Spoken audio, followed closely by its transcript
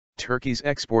Turkey's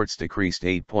exports decreased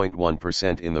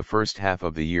 8.1% in the first half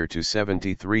of the year to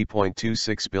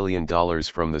 $73.26 billion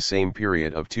from the same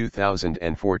period of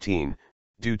 2014,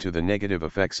 due to the negative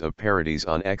effects of parities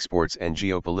on exports and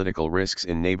geopolitical risks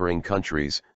in neighboring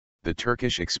countries, the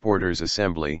Turkish Exporters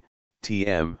Assembly,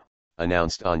 TİM,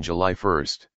 announced on July 1.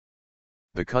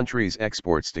 The country's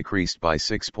exports decreased by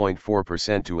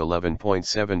 6.4% to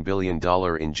 $11.7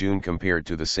 billion in June compared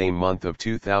to the same month of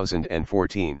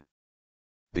 2014.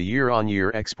 The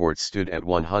year-on-year exports stood at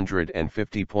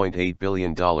 $150.8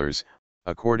 billion,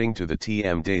 according to the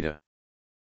TİM data.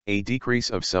 A decrease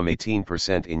of some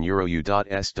 18% in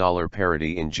euro-U.S dollar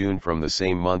parity in June from the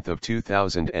same month of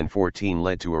 2014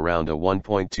 led to around a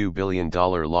 $1.2 billion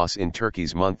loss in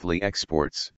Turkey's monthly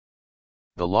exports.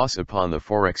 The loss upon the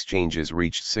forex changes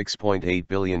reached $6.8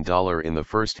 billion in the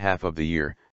first half of the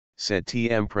year, said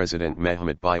TİM President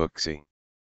Mehmet Büyükekşi.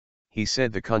 He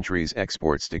said the country's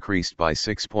exports decreased by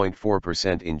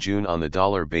 6.4% in June on the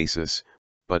dollar basis,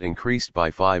 but increased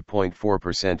by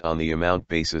 5.4% on the amount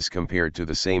basis compared to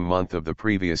the same month of the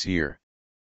previous year.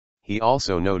 He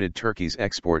also noted Turkey's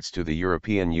exports to the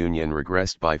European Union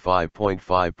regressed by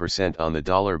 5.5% on the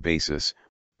dollar basis,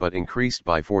 but increased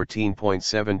by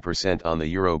 14.7% on the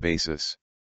euro basis.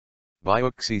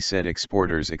 Büyükekşi said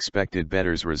exporters expected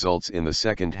better results in the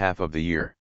second half of the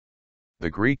year. The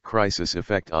Greek crisis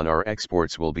effect on our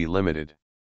exports will be limited.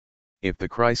 If the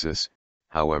crisis,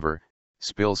 however,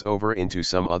 spills over into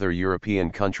some other European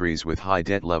countries with high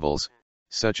debt levels,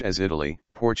 such as Italy,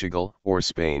 Portugal, or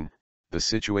Spain, the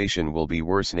situation will be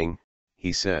worsening,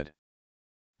 he said.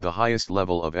 The highest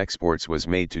level of exports was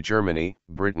made to Germany,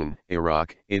 Britain,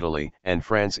 Iraq, Italy, and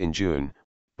France in June,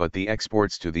 but the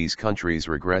exports to these countries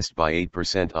regressed by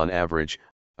 8% on average,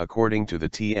 according to the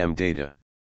TİM data.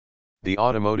 The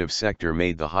automotive sector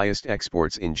made the highest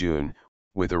exports in June,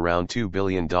 with around $2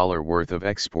 billion worth of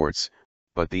exports,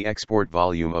 but the export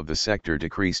volume of the sector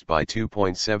decreased by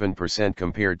 2.7%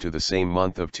 compared to the same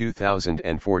month of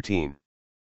 2014.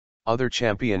 Other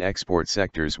champion export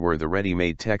sectors were the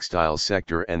ready-made textiles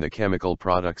sector and the chemical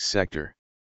products sector.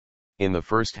 In the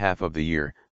first half of the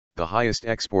year, the highest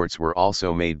exports were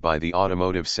also made by the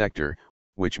automotive sector,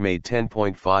 which made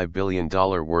 $10.5 billion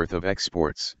worth of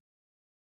exports.